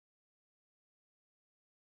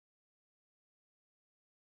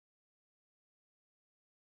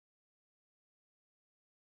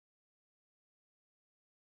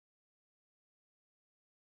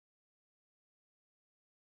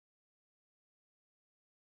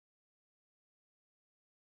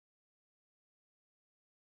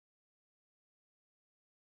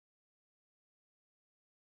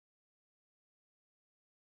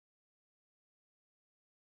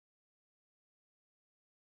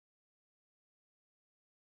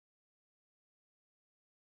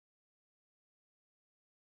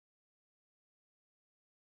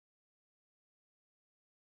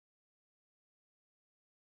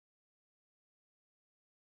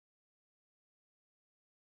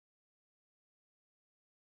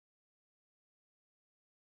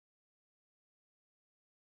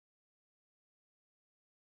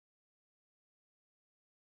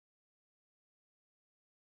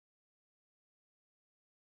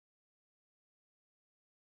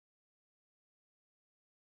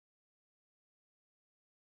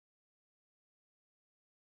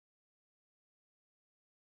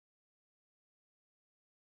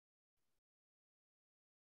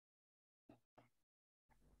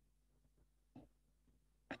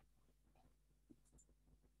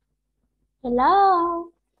Hello.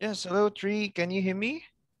 Yes, hello, Tree. Can you hear me?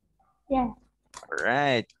 Yes, All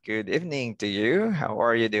right. Good evening to you. How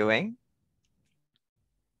are you doing?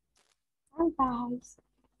 I'm fine.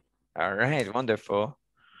 All right, wonderful.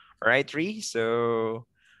 All right, Tree. So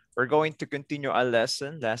we're going to continue our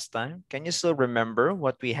lesson last time. Can you still remember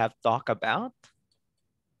what we have talked about?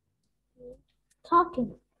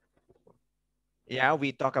 Talking. Yeah,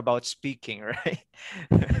 we talk about speaking, right?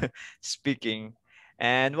 Speaking.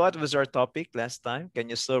 And what was our topic last time? Can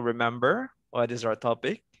you still remember what is our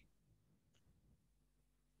topic?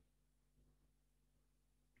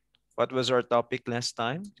 What was our topic last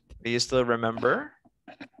time? Do you still remember?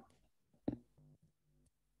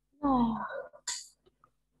 Oh,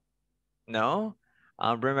 No?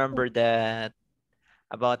 Remember that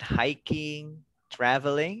about hiking,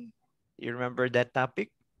 traveling. You remember that topic?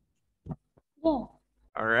 yeah.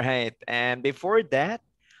 All right. And before that,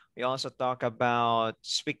 we also talk about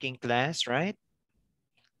speaking class, right?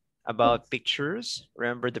 About Yes. pictures.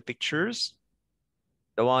 Remember the pictures?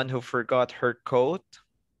 The one who forgot her coat.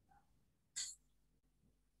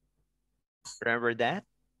 Remember that?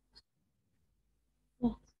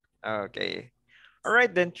 Yes. Okay. All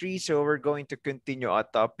right, then, Tree. So we're going to continue our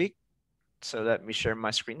topic. So let me share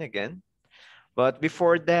my screen again. But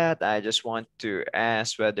before that, I just want to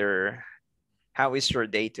ask whether, how is your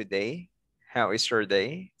day today? How is your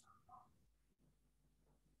day?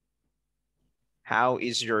 How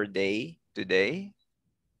is your day today?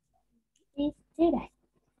 It's today.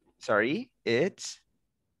 Sorry, Tuesday.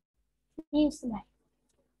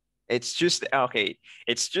 it's Tuesday. Okay,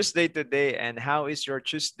 it's Tuesday today. And how is your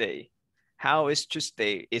Tuesday? How is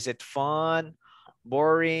Tuesday? Is it fun,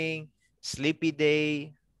 boring, sleepy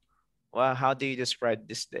day? Well, how do you describe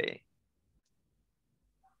this day?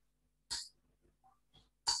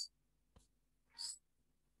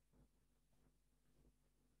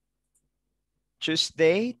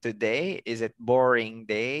 Tuesday today, is it boring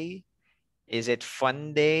day? Is it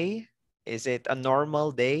fun day? Is it a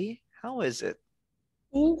normal day? How is it?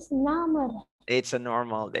 It's normal. It's a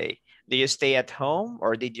normal day. Do you stay at home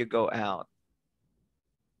or did you go out?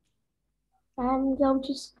 I'm going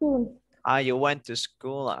to school. Ah, you went to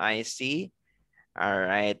school, I see. All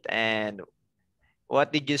right. And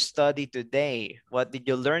what did you study today? What did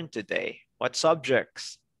you learn today? What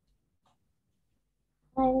subjects?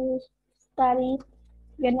 I studied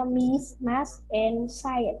Vietnamese, math, and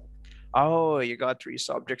science. Oh, you got three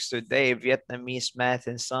subjects today, Vietnamese, math,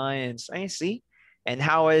 and science. I see. And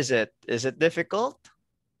how is it? Is it difficult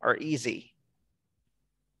or easy?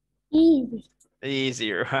 Easy.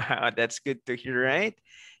 Easier. Wow, that's good to hear, right?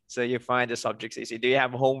 So you find the subjects easy. Do you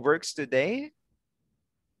have homeworks today?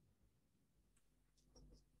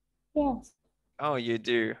 Yes. Oh, you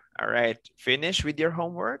do. All right. Finish with your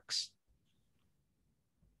homeworks?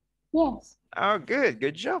 Yes. Oh, good.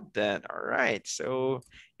 Good job then. All right. So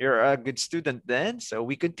you're a good student then. So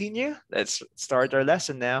we continue. Let's start our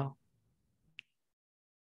lesson now.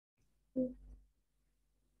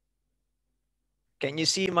 Can you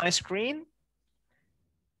see my screen?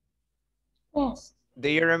 Yes. Do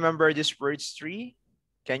you remember this words tree?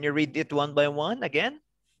 Can you read it one by one again?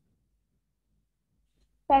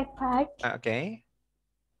 Backpack. Okay.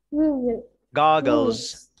 Wheels. Goggles.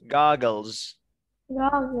 Wheels. Goggles.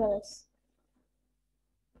 Goggles.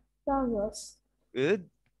 Goggles. Good.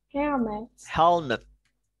 Helmet. Helmet.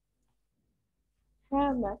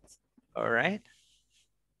 Helmet. All right.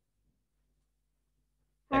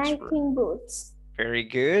 Next word. Hiking boots. Very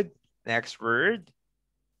good. Next word.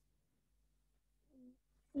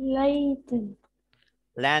 Lantern.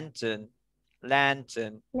 Lantern.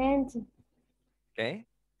 Lantern. Lantern. Okay.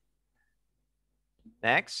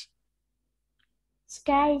 Next.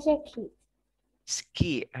 Sky jacket.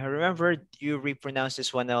 Ski. I remember you repronounce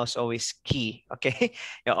this one else always ski. Okay.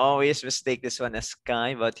 You always mistake this one as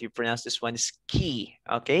sky, but you pronounce this one ski.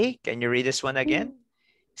 Okay. Can you read this one again?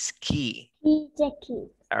 Ski. Ski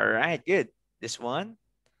jacket. All right. Good. This one.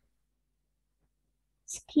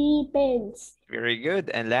 Ski pants. Very good.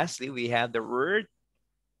 And lastly, we have the word.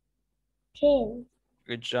 Cane.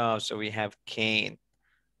 Good job. So we have cane.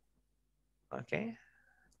 Okay.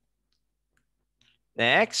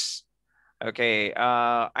 Next. Okay.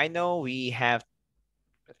 I know we have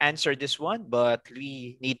answered this one, but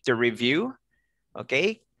we need to review.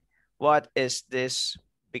 Okay. What is this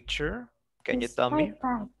picture? Can you It's tell me?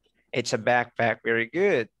 backpack. It's a backpack. Very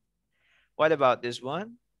good. What about this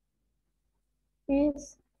one?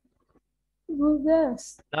 It's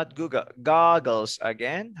googles. Not Google. Goggles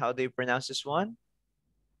again. How do you pronounce this one?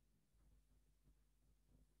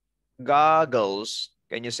 Goggles.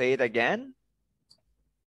 Can you say it again?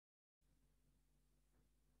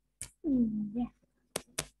 Yeah.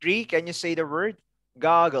 3, can you say the word?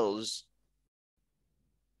 Goggles.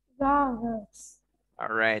 Goggles.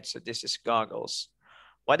 All right, so this is goggles.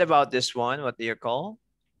 What about this one? What do you call?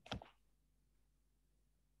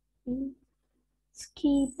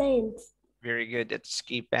 Ski pants. Very good. It's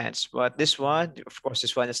ski pants. But this one, of course,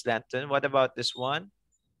 this one is lantern. What about this one?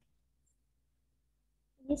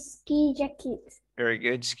 Ski jacket. Very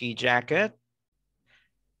good. Ski jacket.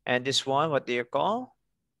 And this one, what do you call?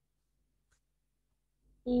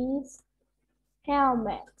 Is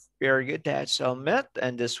helmet. Very good. That's helmet.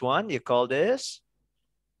 And this one, you call this?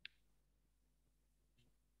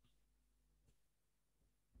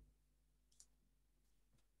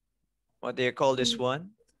 What do you call this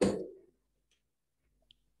one?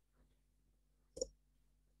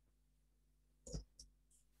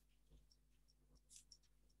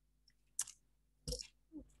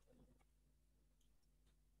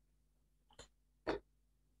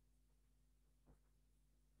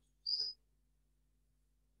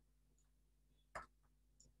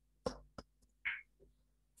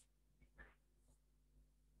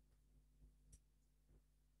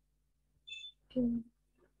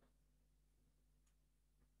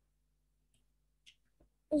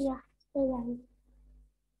 Yeah.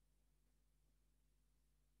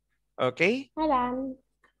 Okay. Done.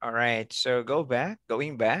 All right. So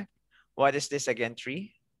going back. What is this again,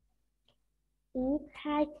 3? Is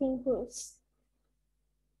hiking boots.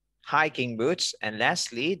 Hiking boots. And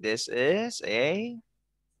lastly, this is a...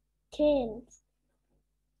 Canes.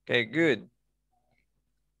 Okay, good.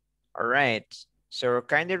 All right. So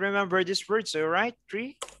kindly remember this word. So, right,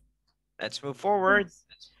 3. Let's move forward.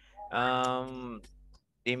 Yes.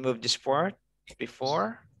 They moved this part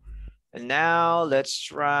before. And now let's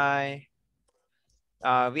try.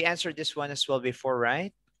 We answered this one as well before,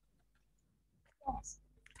 right? Yes.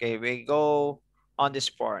 Okay, we go on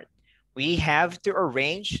this part. We have to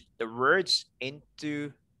arrange the words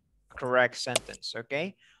into a correct sentence,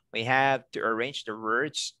 okay? We have to arrange the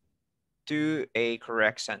words to a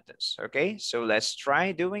correct sentence, okay? So let's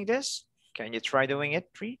try doing this. Can you try doing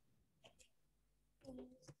it, 3?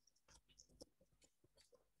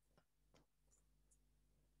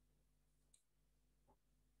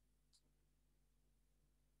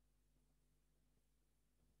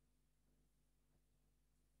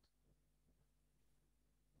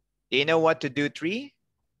 Do you know what to do, 3?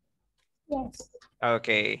 Yes.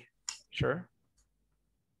 Okay, sure.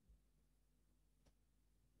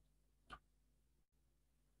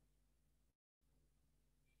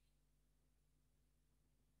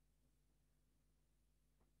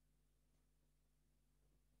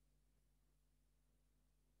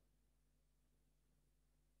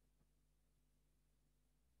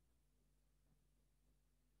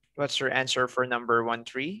 What's your answer for number 1,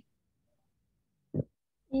 3?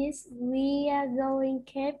 Is we are going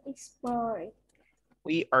cave exploring.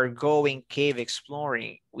 We are going cave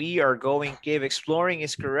exploring. We are going cave exploring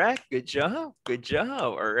is correct. Good job. Good job.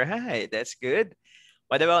 All right. That's good.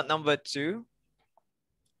 What about number 2?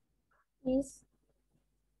 Is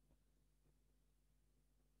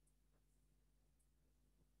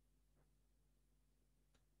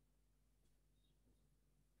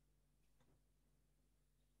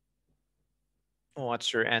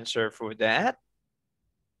What's your answer for that?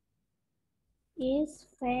 is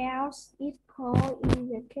feels it cold in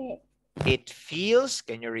the cave. It feels,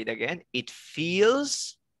 can you read again? It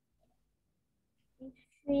feels It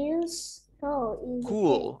feels cold in the cave.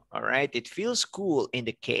 cool. All right. It feels cool in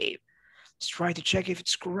the cave. Let's try to check if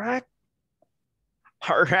it's correct.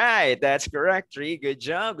 All right. That's correct, 3. Good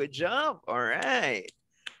job. Good job. All right.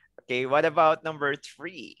 Okay. What about number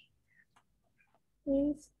 3?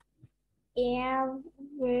 Is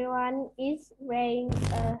everyone is wearing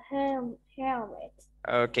a helmet.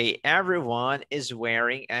 Okay, everyone is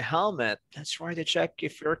wearing a helmet. Let's try to check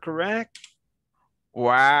if you're correct.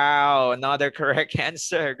 Wow, another correct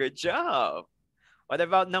answer. Good job. What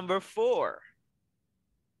about number 4?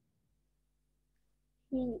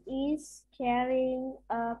 He is carrying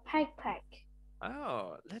a backpack.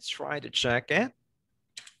 Oh, let's try to check it.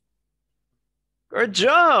 Good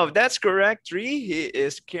job. That's correct, 3. He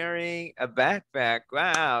is carrying a backpack.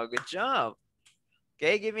 Wow, good job.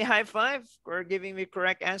 Okay, give me a high five for giving me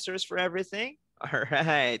correct answers for everything. All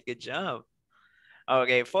right, good job.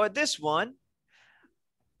 Okay, for this one,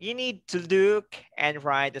 you need to look and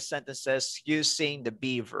write the sentences using the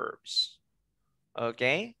be verbs.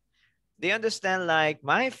 Okay? Do you understand like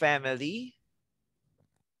my family?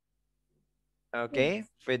 Okay,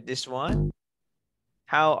 for this one.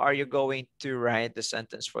 How are you going to write the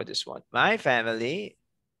sentence for this one? My family.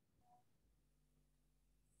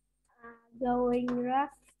 Going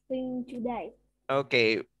rafting. rafting today.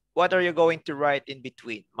 Okay, what are you going to write in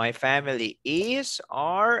between? My family is,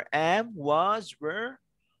 are, am, was, were.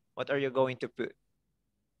 What are you going to put?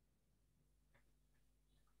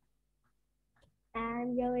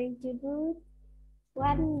 I'm going to put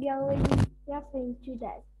one going rafting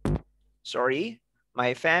today. Sorry,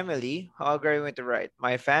 my family. How are you going to write?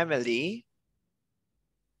 My family.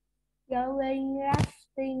 Going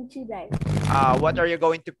rafting today. What are you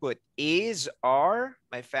going to put? Is, are.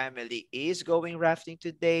 My family is going rafting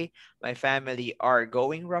today. My family are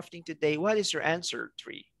going rafting today. What is your answer,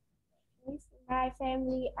 3? My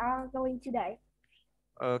family are going today.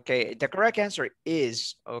 Okay, the correct answer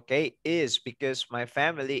is, okay, is because my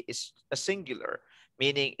family is a singular,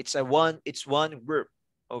 meaning it's one group.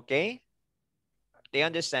 Okay, they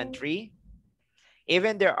understand, 3?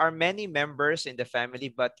 Even there are many members in the family,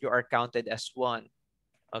 but you are counted as one.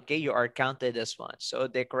 Okay, you are counted as one. So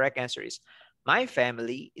the correct answer is, my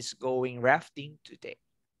family is going rafting today.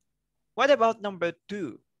 What about number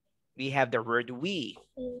 2? We have the word we.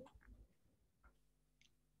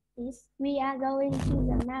 Is we are going to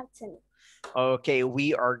the mountain. Okay,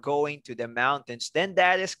 we are going to the mountains. Then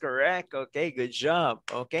that is correct. Okay, good job.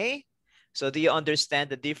 Okay, so do you understand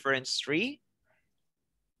the difference, 3?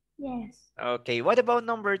 Yes. Okay, what about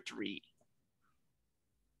number 3?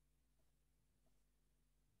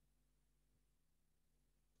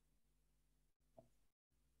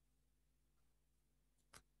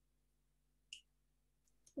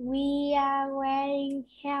 We are wearing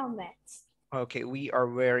helmets. Okay, we are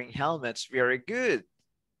wearing helmets. Very good.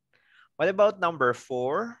 What about number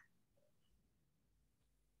 4?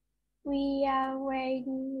 We are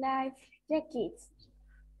wearing life jackets.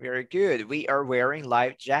 Very good. We are wearing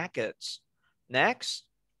life jackets. Next.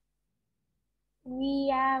 We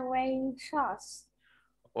are wearing shorts.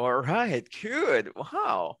 All right, good.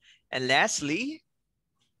 Wow. And lastly,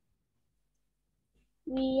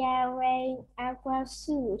 We are wearing aqua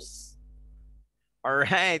shoes. all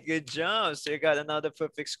right, good job. So you got another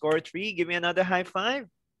perfect score, 3. Give me another high five.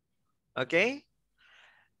 Okay.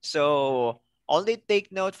 So only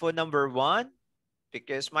take note for number 1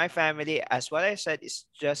 because my family, as what I said, is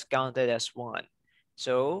just counted as one.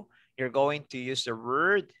 So you're going to use the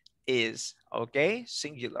word is, okay?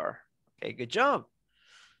 Singular. Okay, good job.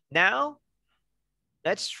 Now,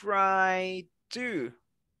 let's try to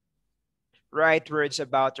write words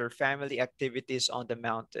about your family activities on the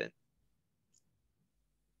mountain.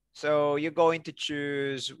 So you're going to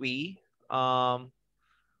choose we. Um,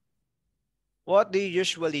 what do you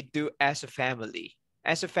usually do as a family?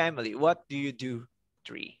 As a family, what do you do?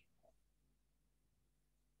 3.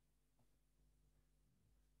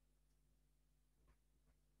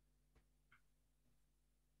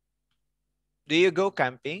 Do you go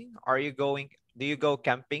camping? Do you go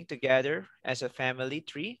camping together as a family?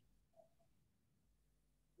 3?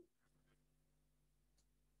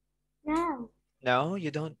 No. No,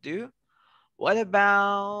 you don't do? What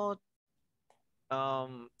about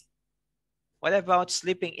um what about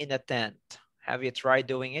sleeping in a tent? Have you tried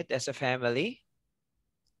doing it as a family?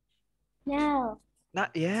 No.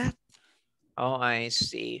 Not yet. Oh, I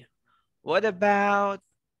see. What about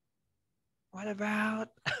what about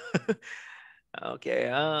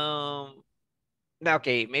okay,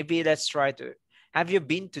 okay, maybe let's try to. Have you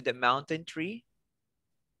been to the mountain tree?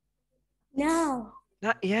 No.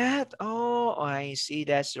 Not yet. Oh, I see.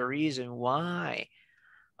 That's the reason why.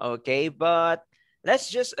 Okay, but let's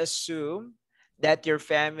just assume that your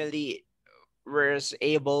family was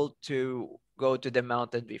able to go to the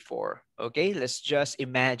mountain before. Okay, let's just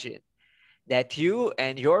imagine that you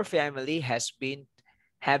and your family have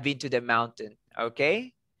been to the mountain.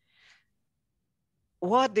 Okay,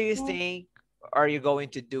 what do you Yes. think are you going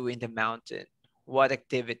to do in the mountain? What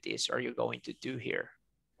activities are you going to do here?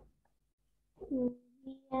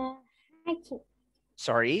 We are hiking.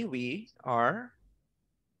 Sorry, we are.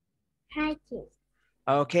 Hiking.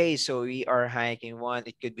 Okay, so we are hiking one.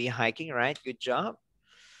 It could be hiking, right? Good job.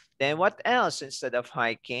 Then what else instead of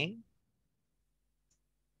hiking?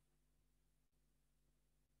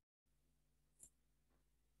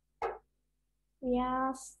 We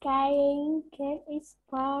are skiing, cave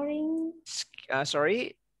exploring.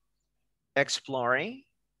 Sorry, exploring.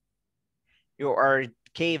 You are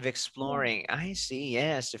cave Yes. exploring. I see.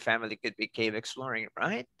 Yes, the family could be cave exploring,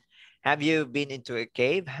 right? Have you been into a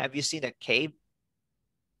cave? Have you seen a cave?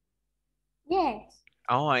 Yes.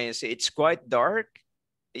 Oh, I see. It's quite dark.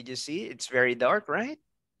 Did you see? It's very dark, right?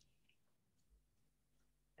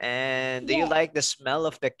 And do you Yes. like the smell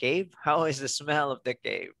of the cave? How is the smell of the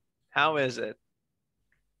cave? How is it?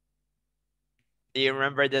 Do you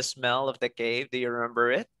remember the smell of the cave? Do you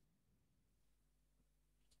remember it?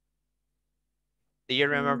 Do you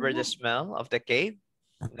remember the No. smell of the cave?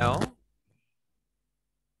 No?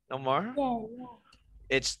 No more? Yeah, yeah.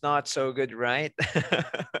 It's not so good, right?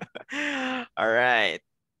 All right.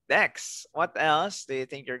 Next, what else do you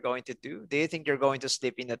think you're going to do? Do you think you're going to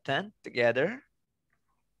sleep in a tent together?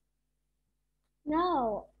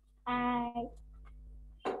 No, I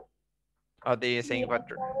Or do you we think are what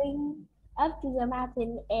going up to the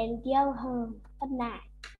mountain and go home at night.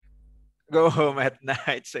 go home at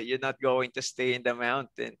night, so you're not going to stay in the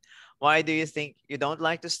mountain? Why do you think you don't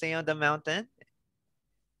like to stay on the mountain?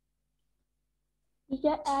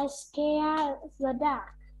 Because I scared the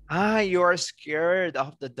dark. Ah, you're scared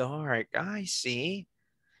of the dark. I see.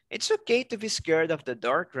 It's okay to be scared of the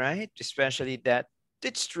dark, right? Especially that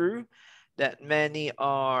it's true that many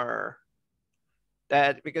are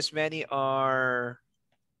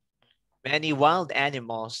many wild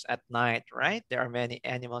animals at night, right? There are many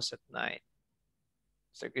animals at night.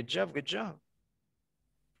 So good job, good job.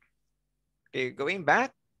 Okay, going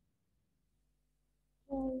back.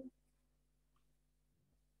 Mm,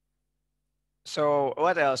 So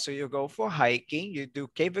what else? So you go for hiking, you do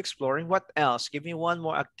cave exploring. What else? Give me one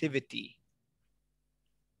more activity.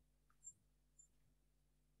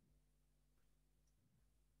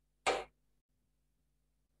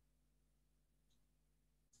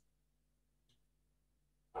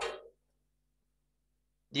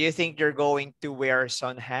 Do you think you're going to wear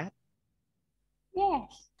sun hat?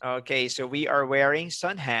 yes. Okay, so we are wearing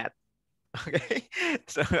sun hat. Okay,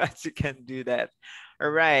 so as you can do that. All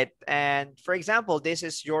right, and for example, this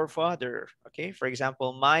is your father. Okay, for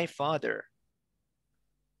example, my father.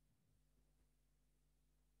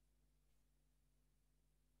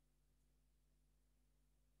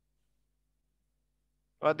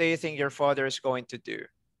 What do you think your father is going to do?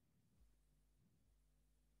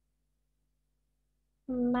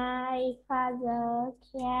 My father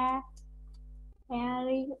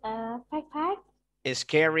carrying a backpack. Is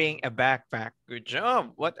carrying a backpack. Good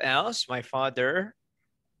job. What else? My father.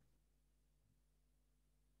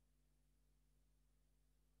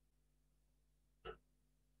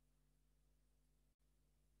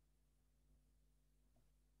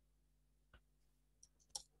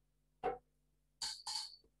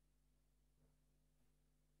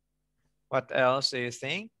 What else do you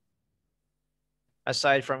think?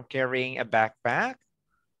 Aside from carrying a backpack,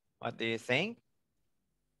 what do you think?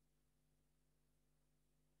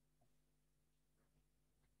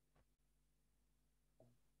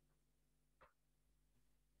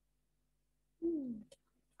 Hmm.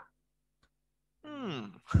 Hmm.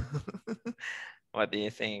 What do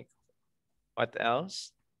you think? What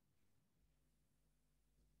else?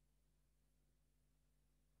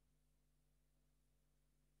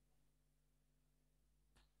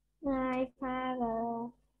 My father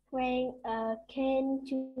bring a cane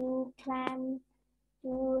to climb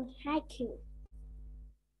to hiking.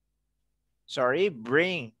 Sorry,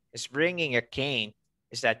 is bringing a cane.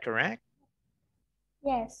 Is that correct?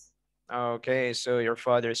 Yes. Okay, so your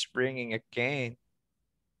father is bringing a cane.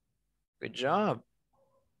 Good job.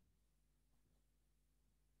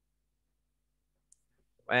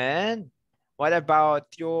 And what about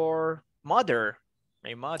your mother?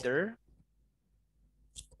 My mother.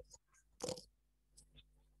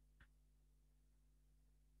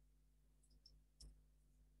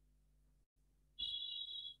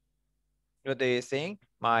 What do you think?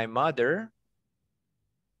 My mother.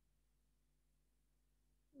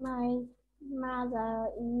 My mother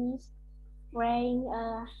is wearing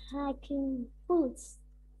a hiking boots.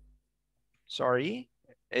 Sorry,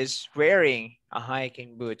 is wearing a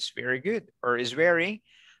hiking boots. Very good. Or is wearing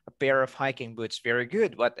a pair of hiking boots. Very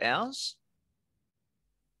good. What else?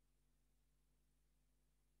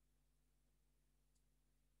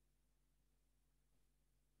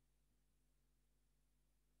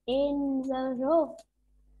 In the rope.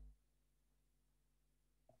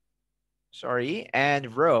 Sorry,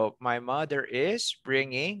 and rope. My mother is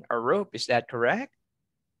bringing a rope. Is that correct?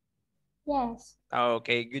 Yes.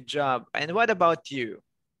 Okay, good job. And what about you?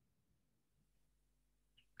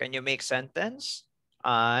 Can you make sentence?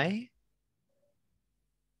 I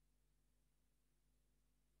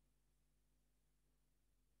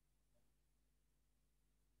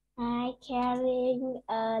I carrying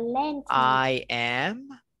a lantern. I am.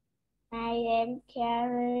 I am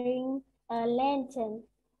carrying a lantern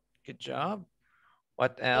Good job.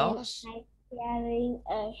 What and else? I carrying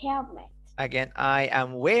a helmet. Again, I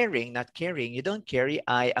am wearing, not carrying. You don't carry.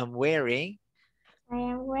 I am wearing. I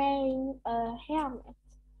am wearing a helmet.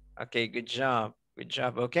 Okay, good job. Good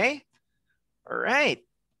job. Okay. All right.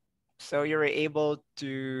 So you're able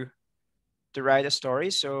to write a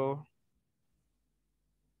story. So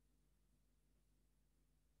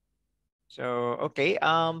So, okay,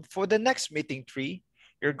 for the next meeting 3,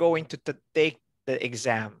 you're going to take the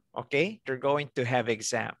exam, okay? You're going to have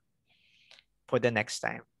exam for the next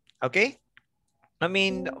time, okay? I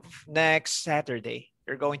mean, Okay. next Saturday,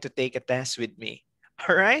 you're going to take a test with me,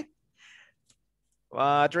 all right?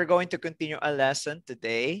 But we're going to continue a lesson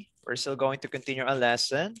today. We're still going to continue a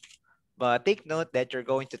lesson, but take note that you're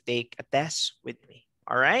going to take a test with me,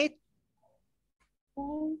 all right?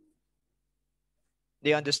 Okay. Do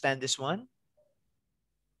you understand this one?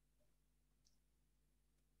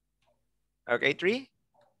 Okay, 3?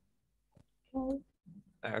 Okay.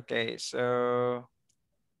 Okay, so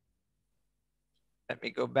let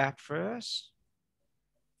me go back first.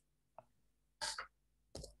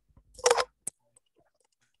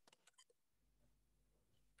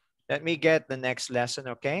 Let me get the next lesson,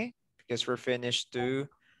 okay? Because we're finished to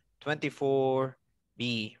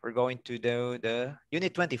 24B. We're going to do the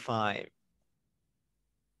unit 25.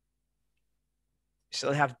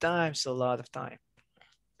 Still have time, still a lot of time.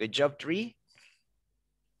 Good job, 3.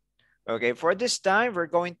 Okay, for this time, we're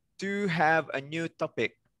going to have a new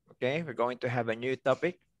topic. Okay, we're going to have a new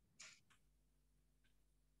topic.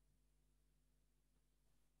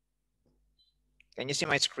 Can you see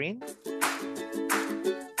my screen?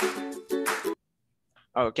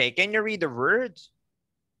 Okay, can you read the words?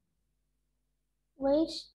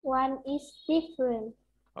 Which one is different?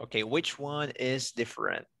 Okay, which one is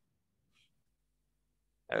different?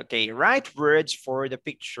 Okay, write words for the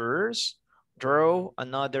pictures. Draw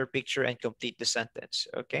another picture and complete the sentence.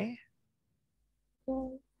 Okay.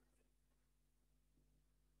 Okay.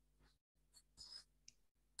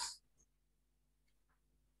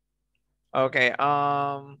 Okay.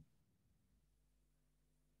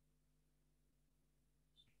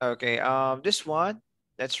 Okay. This one.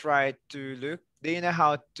 Let's try to look. Do you know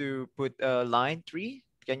how to put a line 3?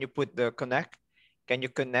 Can you put the connect? Can you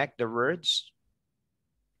connect the words?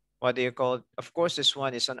 What do you call it? Of course, this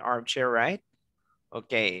one is an armchair, right?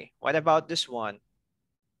 Okay. What about this one?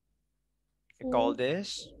 You call Yes.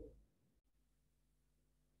 this?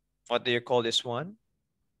 What do you call this one?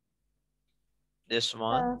 This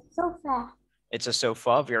one? Sofa It's a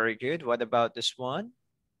sofa. Very good. What about this one?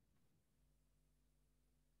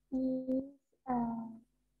 is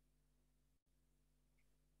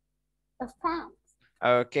a fan.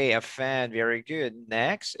 Okay, a fan. Very good.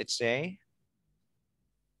 Next, it's a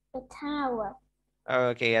A tower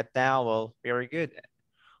okay, a towel. Very good.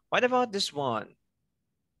 What about this one?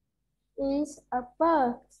 is a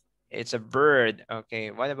bird. It's a bird.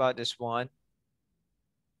 Okay, what about this one?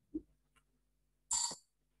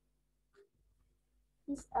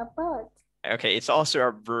 Is a bird. Okay, it's also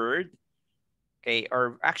a bird. Okay,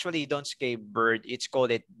 or actually don't say bird, it's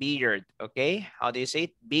called it beard. Okay, how do you say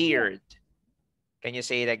it? Yeah. Beard. Can you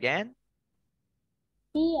say it again?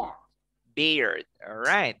 Deer Beard. All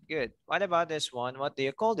right, good. What about this one? What do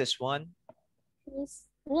you call this one? is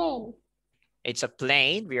rain. It's a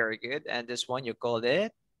plane. Very good. And this one you called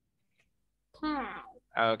it? Cat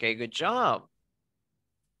Okay, good job.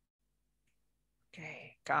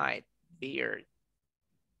 Okay, kite, beard,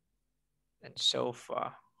 and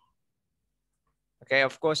sofa. Okay,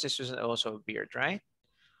 of course, this was also a beard, right?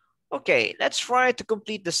 Okay, let's try to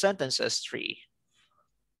complete the sentences 3.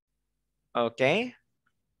 Okay.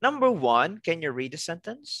 Number 1, can you read the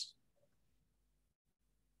sentence?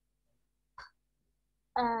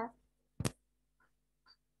 a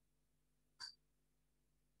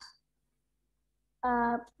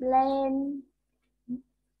a plane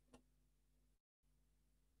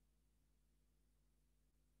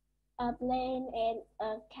and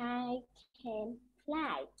a kite can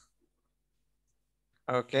fly.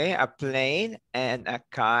 Okay, a plane and a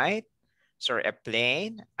kite. Sorry, a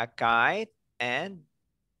plane, a kite, and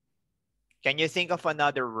can you think of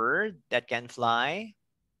another word that can fly?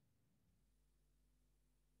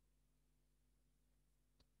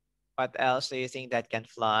 What else do you think that can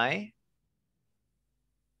fly?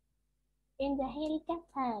 In the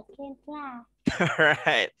helicopter can fly. All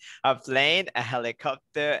right. A plane, a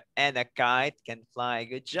helicopter, and a kite can fly.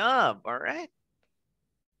 Good job. All right.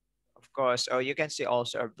 Of course. Oh, you can see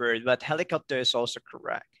also a bird, but helicopter is also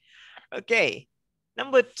correct. Okay.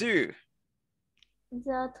 Number 2.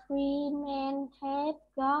 The three men have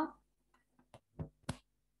got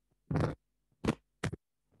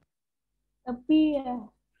a beer.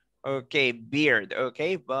 Okay, beard.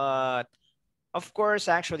 Okay, but of course,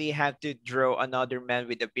 actually, you have to draw another man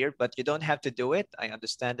with a beard, but you don't have to do it. I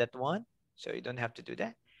understand that one. So you don't have to do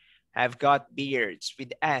that. I've got beards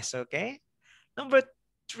with S, okay? Number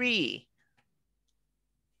 3.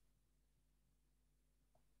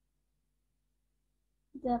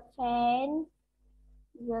 The fan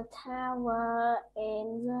The tower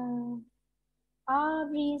and the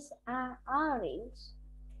orange are orange.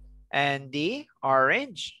 And the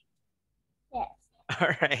orange. Yes.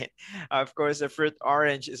 All right. Of course, the fruit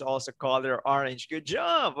orange is also color orange. Good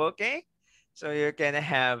job. Okay. So you can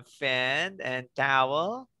have fan and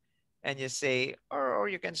towel, and you say, or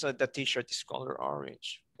you can say the t-shirt is color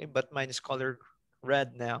orange. Okay, but mine is color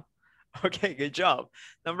red now. Okay, good job.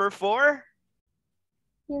 Number 4.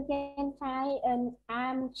 You can find an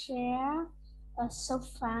armchair, a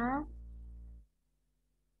sofa,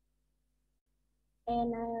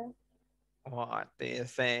 What do you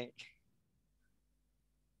think?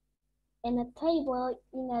 and a table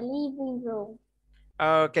in a living room.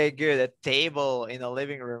 Okay, good. A table in a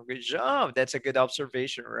living room. Good job. That's a good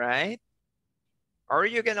observation, right? Or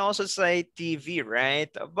you can also say TV, right?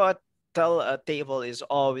 But tell a table is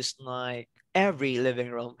always like every living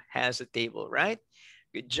room has a table, right?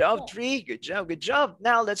 Good job, Yes. 3. Good job. Good job.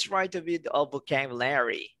 Now let's write a bit of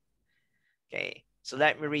vocabulary. Okay. So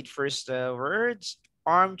let me read first the words.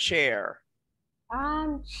 Armchair.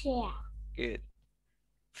 Armchair, Good.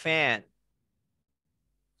 Fan.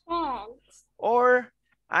 fans, Or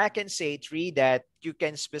I can say 3 that you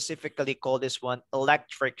can specifically call this one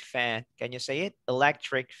electric fan. Can you say it?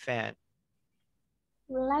 Electric fan.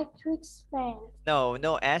 electric fan, No,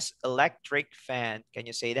 no S. Electric fan. Can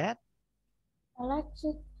you say that?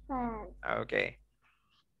 electric fan. Okay.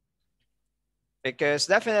 Because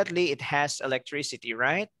definitely it has electricity,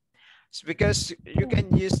 right? It's because you Yes.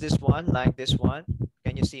 can use this one like this one.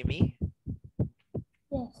 Can you see me?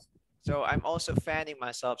 Yes. So I'm also fanning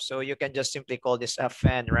myself. So you can just simply call this a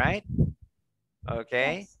fan, right?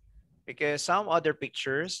 Okay. Yes. Because some other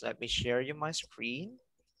pictures, let me share you my screen.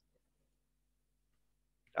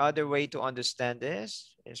 Other way to understand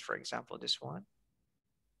this is, for example, this one.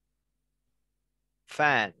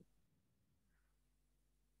 Fan.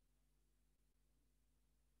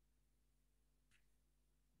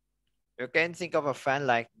 You can think of a fan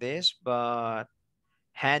like this, but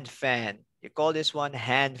hand fan. You call this one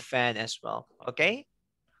hand fan as well. Okay.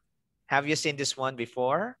 Have you seen this one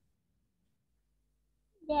before?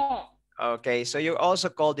 Yeah. Okay, so you also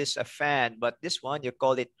call this a fan, but this one you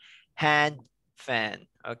call it hand fan.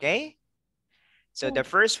 Okay, so the Yes.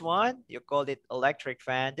 first one you called it electric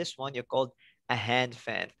fan. This one you called a hand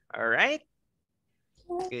fan. All right,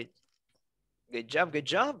 Yes. good, good job, good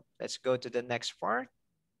job. Let's go to the next part.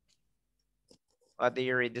 What do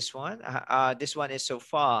you read this one? This one is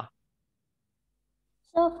sofa.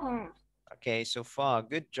 Sofa, Okay, sofa.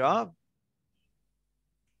 Good job.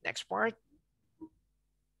 Next part.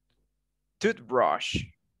 Toothbrush.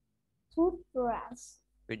 toothbrush,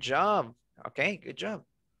 Good job. Okay, good job.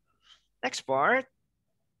 Next part.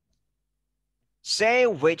 Say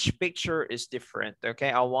which picture is different. Okay,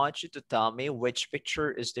 I want you to tell me which picture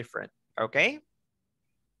is different. Okay.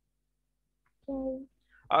 okay,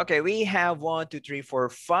 Okay, we have 1, 2, 3, 4,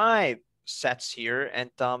 5 sets here, and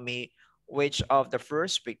tell me which of the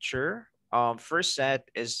first picture, first set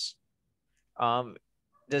is um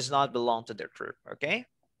does not belong to the group. Okay.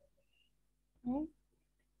 okay.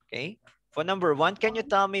 Okay. For number 1, can you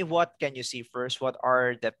tell me what can you see first? What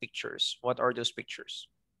are the pictures? What are those pictures?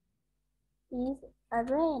 Is a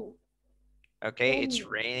rain, Okay, it's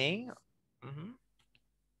raining. raining.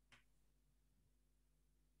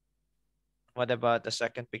 What about the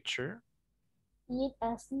second picture? Is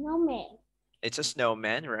a snowman. It's a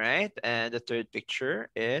snowman, right? And the third picture,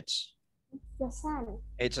 The sun.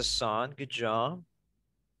 it's a sun. Good job.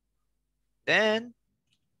 Then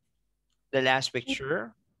the last Is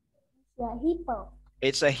picture, the hippo.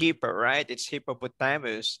 it's a hippo, right? It's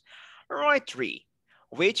hippopotamus. All right, 3.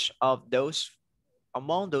 Which of those,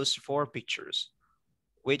 among those 4 pictures,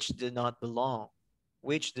 which do not belong?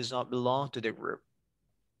 Which does not belong to the group?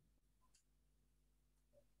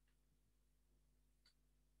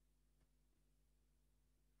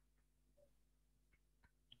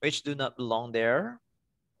 Which do not belong there?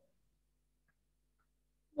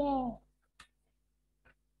 Yeah.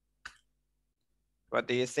 What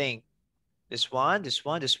do you think? This one, this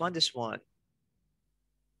one, this one, this one.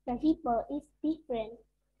 The hippo is different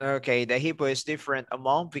Okay, the hippo is different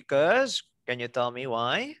among because, can you tell me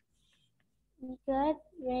why? because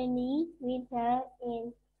rainy, winter,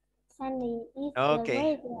 and sunny is the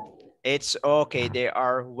Okay, weather. it's okay. They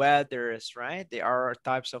are weathers, right? They are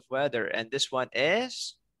types of weather. And this one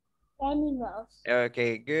is? Animals.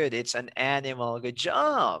 Okay, good. It's an animal. Good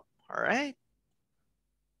job. All right.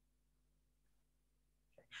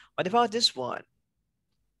 What about this one?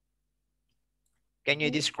 Can you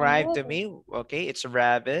Is a describe to rabbit. me? Okay, it's a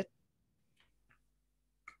rabbit.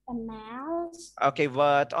 A mouse. first. Okay,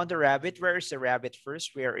 but on the rabbit, where is the rabbit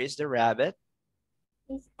first? Where is the rabbit?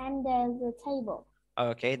 It's under the table.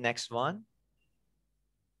 Okay, next one.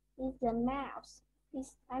 It's the mouse.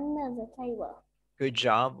 It's under the table. Good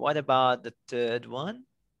job. What about the third one?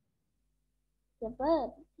 The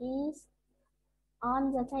bird is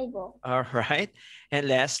on the table. All right. And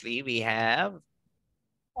lastly, we have,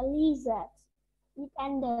 A lizard is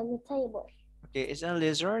under the table. okay, is it a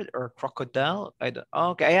lizard or crocodile? I don't,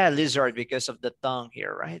 okay, yeah, lizard because of the tongue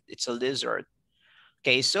here, right? It's a lizard.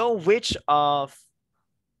 Okay, so which of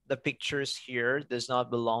the pictures here does not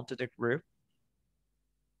belong to the group?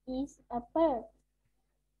 It's a bird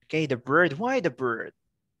Okay, the bird. Why the bird?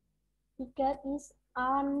 because it's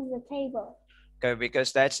on the table. Okay,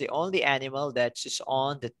 because that's the only animal that's just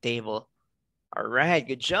on the table. All right,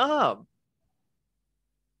 good job.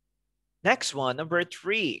 Next one, number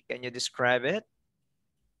 3. Can you describe it?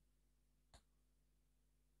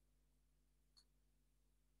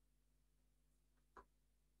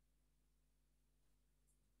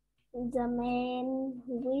 The man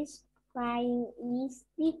who is crying is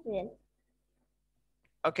different.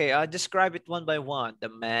 Okay, describe it one by one. The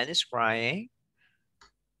man is crying.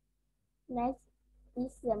 Next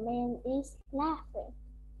is the man is laughing.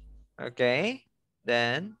 Okay,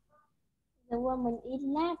 then, The woman is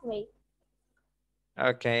laughing.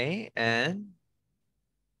 okay, and,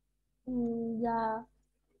 The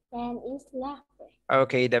man is laughing.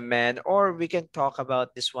 okay, the man, or we can talk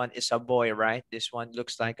about this one is a boy, right? This one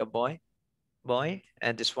looks like a boy,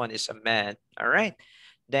 and this one is a man. All right.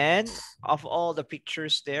 Then, of all the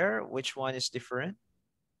pictures there, which one is different?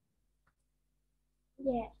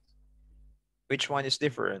 Yes. Which one is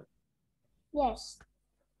different? Yes.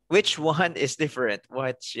 Which one is different?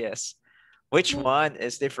 What? Yes. Which one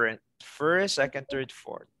is different? First, second, third,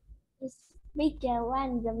 fourth. It's bigger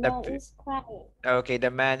one. The man is crying. Okay,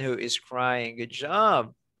 the man who is crying. Good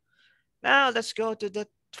job. Now let's go to the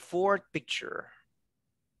fourth picture.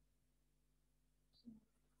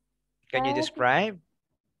 Can you describe?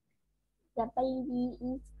 The baby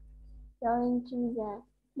is going to the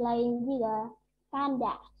playing with a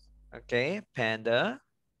panda. Okay, panda.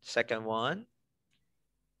 Second one.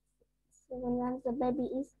 Second one, the baby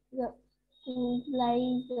is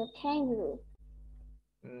playing the kangaroo.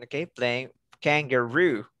 Okay, playing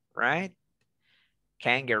kangaroo, right?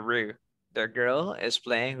 Kangaroo. The girl is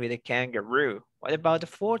playing with a kangaroo. What about the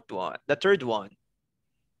fourth one? The third one?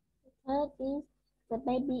 Third is the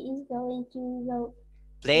baby is going to the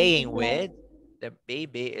Playing with. The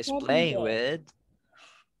baby is playing with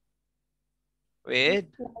teddy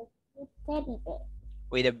bear.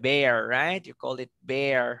 with a bear, right? You call it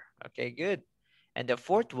bear. Okay, good. And the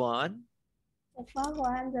fourth one? The fourth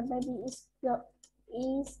one, the baby is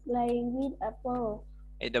playing with a ball.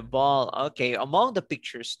 The ball. Okay, among the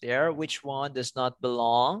pictures there, which one does not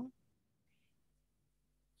belong?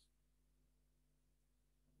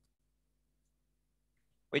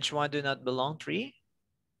 Which one do not belong, 3?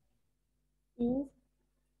 Is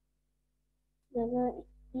the girl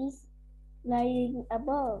is playing a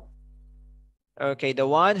ball. Okay, the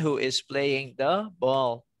one who is playing the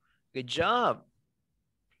ball. Good job.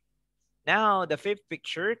 Now, the fifth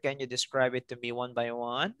picture, can you describe it to me one by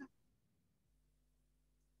one?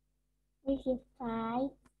 This is 5.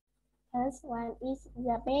 First one is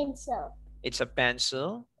the pencil. It's a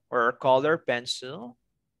pencil or a color pencil.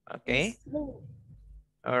 Okay. It's blue.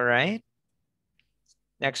 All right.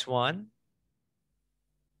 Next one.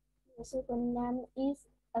 The second one is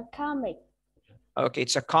a comic. Okay,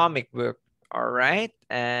 it's a comic book. All right.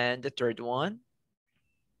 And the third one?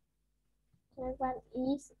 Third one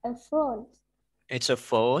is a phone. It's a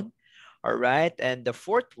phone. All right. And the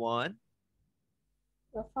fourth one?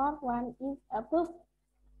 The fourth one is a book.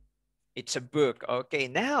 It's a book. Okay,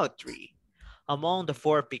 now 3. Among the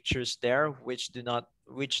 4 pictures there, which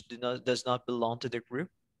does not belong to the group?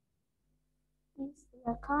 It's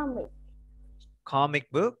a comic.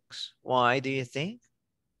 Comic books. Why do you think?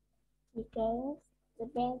 Because the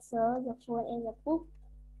pencil, the phone, and the book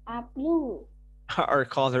are blue. Or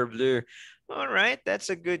color blue. All right, that's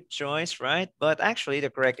a good choice, right? But actually, the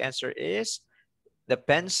correct answer is the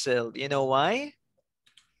pencil. You know why?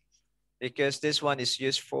 Because this one is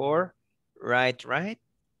used for right?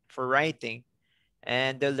 For writing.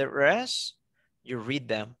 And the rest, you read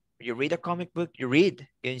them. You read a comic book, you read.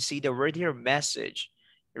 You see the word here, message.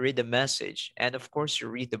 You read the message. And of course, you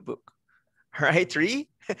read the book. Right, 3?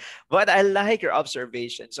 But I like your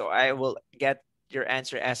observation. So I will get your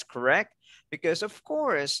answer as correct. Because of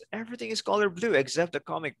course, everything is color blue except the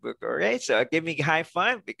comic book. All right, so give me a high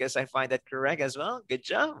five because I find that correct as well. Good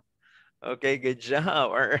job. Okay, good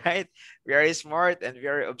job. All right. Very smart and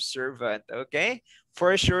very observant. Okay.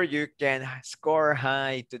 For sure, you can score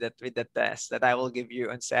high to that with the test that I will give you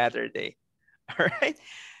on Saturday. All right.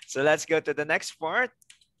 So let's go to the next part.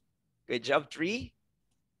 Good job, three.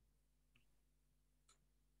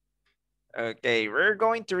 Okay, we're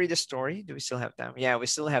going to read a story. Do we still have time? Yeah, we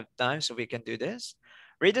still have time, so we can do this.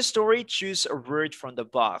 Read the story, choose a word from the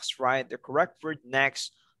box. Write the correct word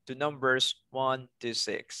next to numbers 1 to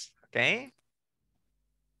 6. Okay?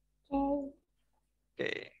 Okay.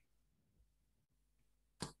 Okay.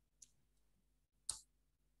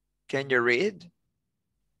 Can you read?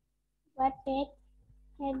 What pet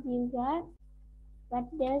have you got? What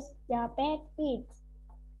does your pet eat?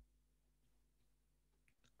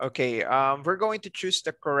 Okay, we're going to choose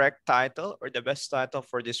the correct title or the best title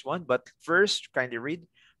for this one. But first, kindly read.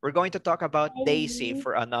 We're going to talk about Daisy Daisy.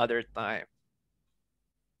 for another time.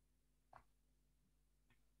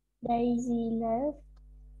 Daisy loves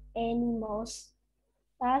animals.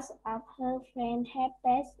 Lots of her friends have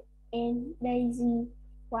pets, and Daisy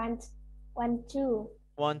wants one too.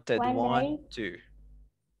 Wanted One one, day, two.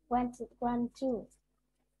 wanted one too.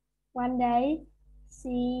 One day,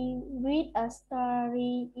 she read a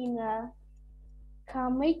story in a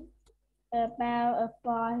comic about a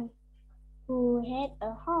boy who had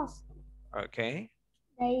a horse. Okay,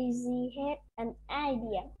 Daisy had an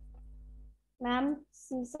idea. Mom,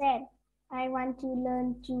 she said, I want to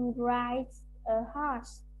learn to ride a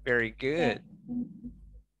horse. very Can good.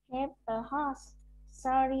 we have a horse?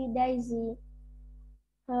 Sorry, Daisy,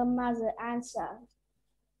 her mother answered.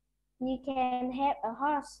 We can have a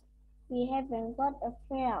horse. We haven't got a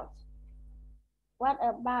friend. What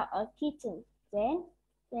about a kitten, then?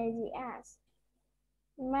 Daisy asked.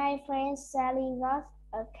 My friend Sally got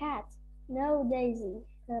a cat. No, Daisy,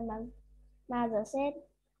 her mother said.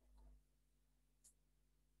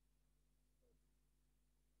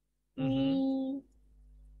 Mm-hmm. We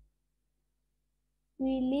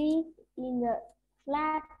we live in a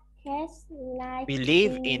flat cats like We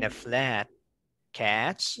live in a being flat.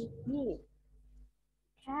 Cats,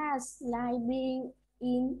 cats like being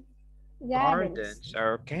in gardens. gardens.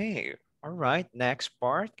 Okay. All right. Next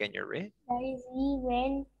part. Can you read? Daisy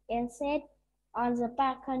went and sat on the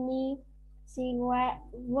balcony. She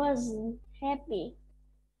wasn't happy,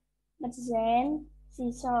 but then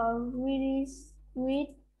she saw a really sweet,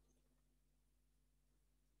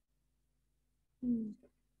 hmm,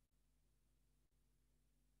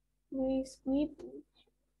 really sweet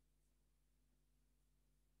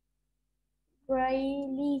gray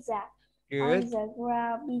lizard on Good. the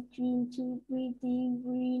ground between two pretty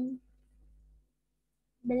green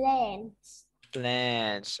plants.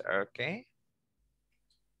 Plants. Okay.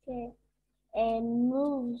 Okay, and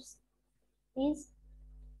its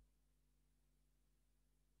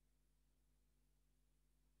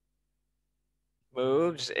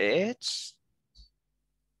Moves its.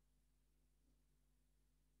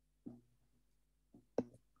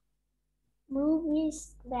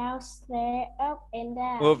 moves downstairs up and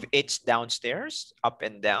Move down. its downstairs, up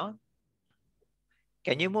and down.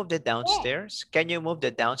 Can you move the Yeah, downstairs? Can you move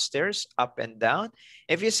the downstairs up and down?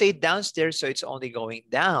 If you say downstairs, so it's only going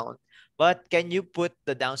down. But can you put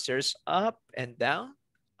the downstairs up and down?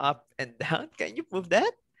 Up and down? Can you move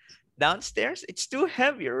that? Downstairs? It's too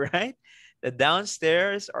heavy, right? The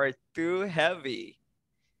downstairs are too heavy.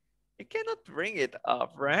 You cannot bring it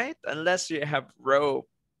up, right? Unless you have rope.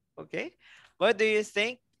 Okay. What do you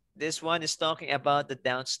think? This one is talking about the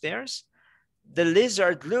downstairs. The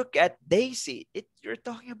lizard, look at Daisy. You're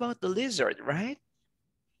talking about the lizard, right?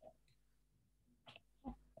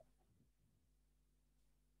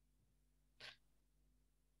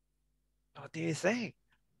 What do you think?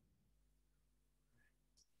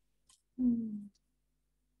 hmm,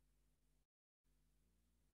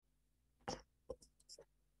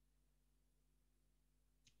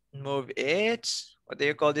 Move its, what do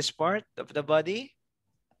you call this part of the body?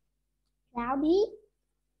 cloudy.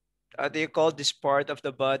 How do you call this part of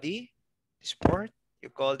the body? This part, you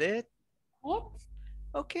called it? Head.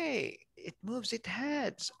 Okay, it moves its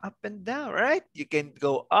heads up and down, right? You can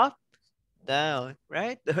go up, down,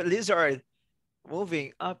 right? The lizard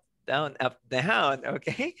moving up, down,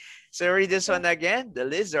 okay? So read this one again. The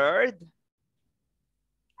lizard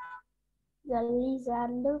The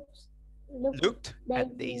lizard looked looked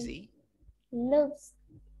at Daisy Daisy. looks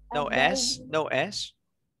No at S, Daisy no S.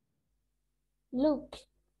 looked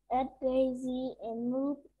at Daisy and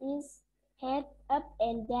moved its head up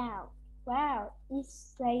and down. Wow,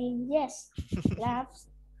 it's saying yes. Laughs.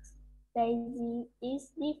 Daisy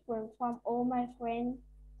is different from all my friends'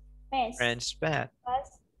 pets, Friends pet. but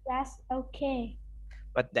that's okay.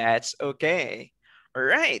 but that's okay. All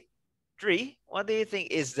right. 3, what do you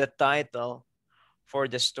think is the title for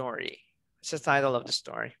the story? What's the title of the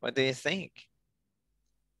story? What do you think?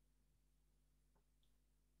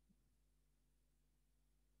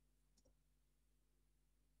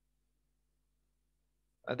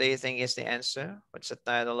 What do you think is the answer? What's the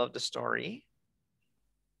title of the story?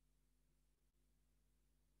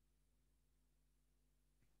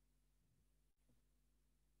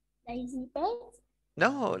 Lazy pet.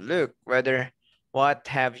 No, look, whether what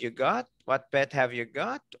have you got? What pet have you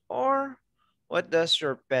got? Or what does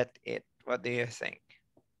your pet eat? What do you think?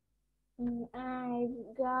 I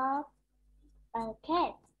got a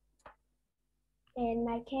cat, and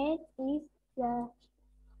my cat is the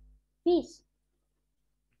fish.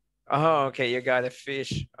 Oh, okay, you got a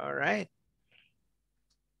fish. All right.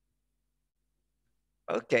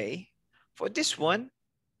 Okay. For this one,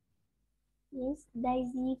 Yes,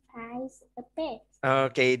 Daisy finds a pet.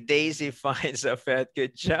 okay, Daisy finds a pet.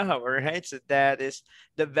 Good job. All right. So that is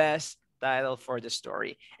the best title for the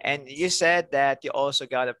story. And you said that you also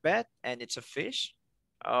got a pet and it's a fish.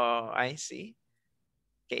 Oh, I see.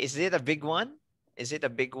 Okay, is it a big one? Is it a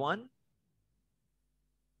big one?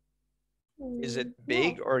 Is it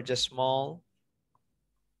big No, or just small?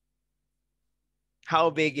 How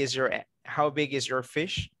big is your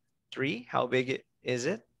fish? 3. How big is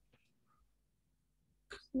it?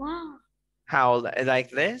 no, How like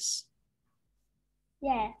this?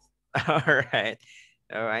 yes, All right.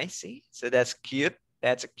 Oh, I see. So that's cute.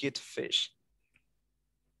 That's a cute fish.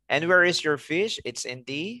 And where is your fish? It's in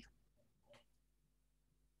the,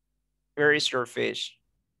 where is your fish?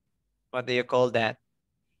 What do you call that?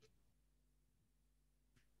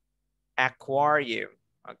 Aquarium.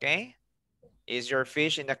 Okay. Is your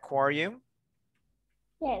fish in aquarium?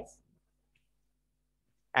 yes,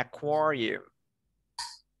 Aquarium.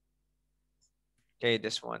 Okay,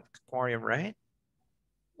 this one. Aquarium, right?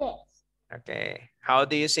 yes. Okay. How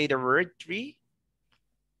do you say the word 3?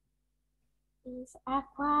 It's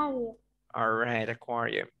aquarium. All right,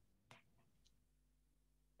 aquarium.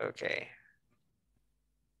 Okay.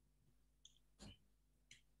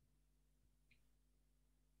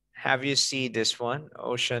 Have you seen this one?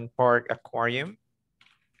 Ocean Park Aquarium.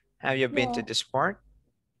 Have you been to Yeah, this park?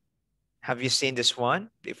 Have you seen this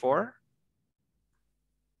one before?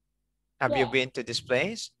 Have you yeah. been to this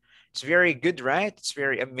place? It's very good, right? It's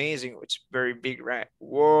very amazing. It's very big, right?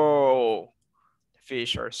 Whoa. The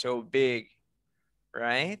fish are so big,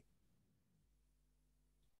 right?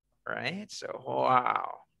 Right? So,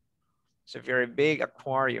 wow. It's a very big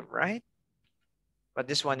aquarium, right? But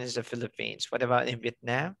this one is the Philippines. What about in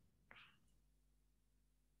Vietnam?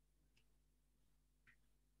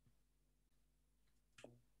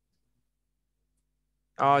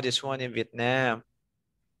 Oh, this one in Vietnam.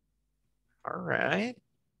 All right.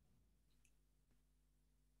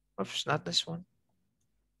 Oops, not this one.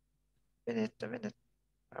 A minute.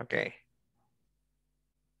 Okay.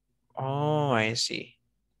 Oh, I see.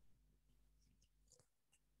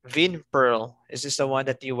 Vin Pearl. Is this the one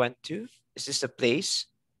that you went to? Is this the place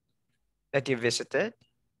that you visited?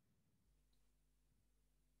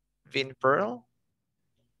 Vin Pearl?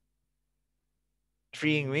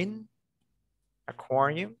 Win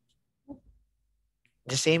Aquarium?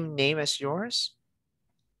 The same name as yours?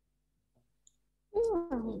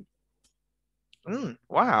 Mm,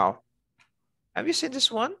 Wow. Have you seen this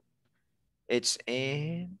one? It's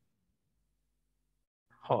in,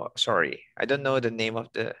 oh, sorry. I don't know the name of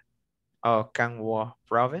the, oh, Kangwa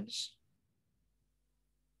province.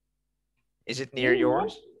 Is it near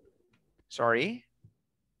Greenland? yours? Sorry.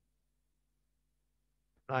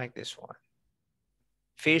 Like this one.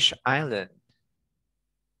 Fish Island.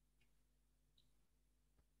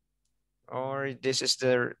 Or this is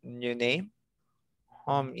the new name?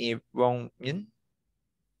 Hom I Wong Min.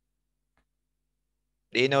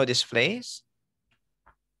 Do you know this place?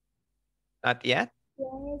 Not yet?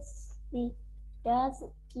 Yes, does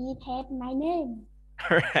it have my name?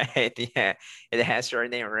 Right. Yeah. It has your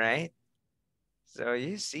name, right? So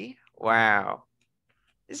you see? Wow.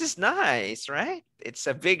 This is nice, right? It's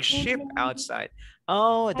a big ship Greenland, outside.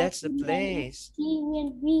 Oh, I that's the Greenland is place.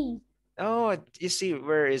 Greenland. Oh, you see,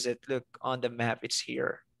 where is it? Look on the map. It's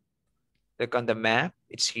here. Look on the map.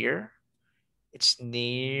 It's here. It's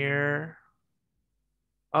near.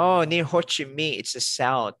 Oh, near Ho Chi Minh. It's the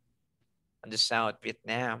south, on the south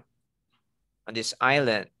Vietnam, on this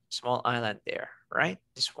island, small island there, right?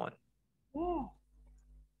 This one. Yeah,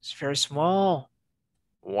 It's very small.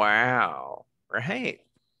 Wow. Right.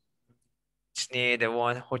 It's near the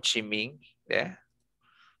one Ho Chi Minh there.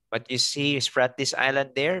 But you see, spread this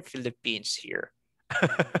island there, Philippines here.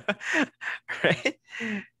 Right?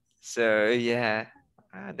 So yeah,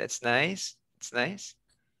 that's nice. It's nice.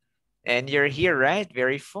 And you're here, right?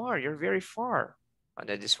 Very far. You're very far. Oh,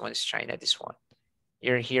 no, this one is China. This one.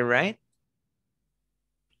 You're here, right?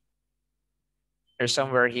 You're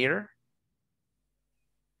somewhere here.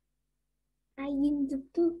 I in the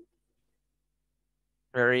two.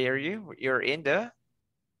 Where are you? You're In the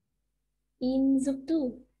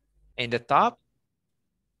two. in the top.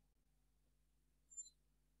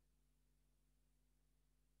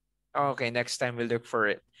 Okay, next time we'll look for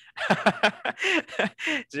it.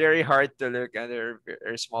 It's very hard to look under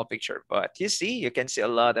a small picture, but you see, you can see a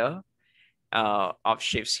lot of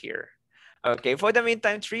shapes here. Okay, for the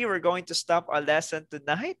meantime, Tree, we're going to stop our lesson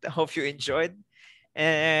tonight. I hope you enjoyed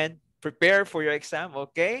and prepare for your exam,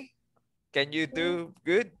 okay? Can you Yeah. do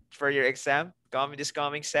good for your exam coming this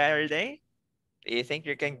coming Saturday? Do you think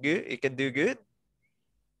you can good? You can do good?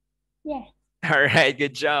 Yeah. All right,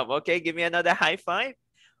 good job. Okay, give me another high five.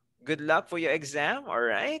 Good luck for your exam, all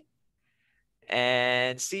right?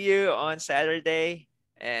 And see you on Saturday.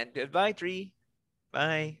 And goodbye, Tree.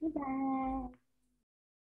 Bye. Goodbye.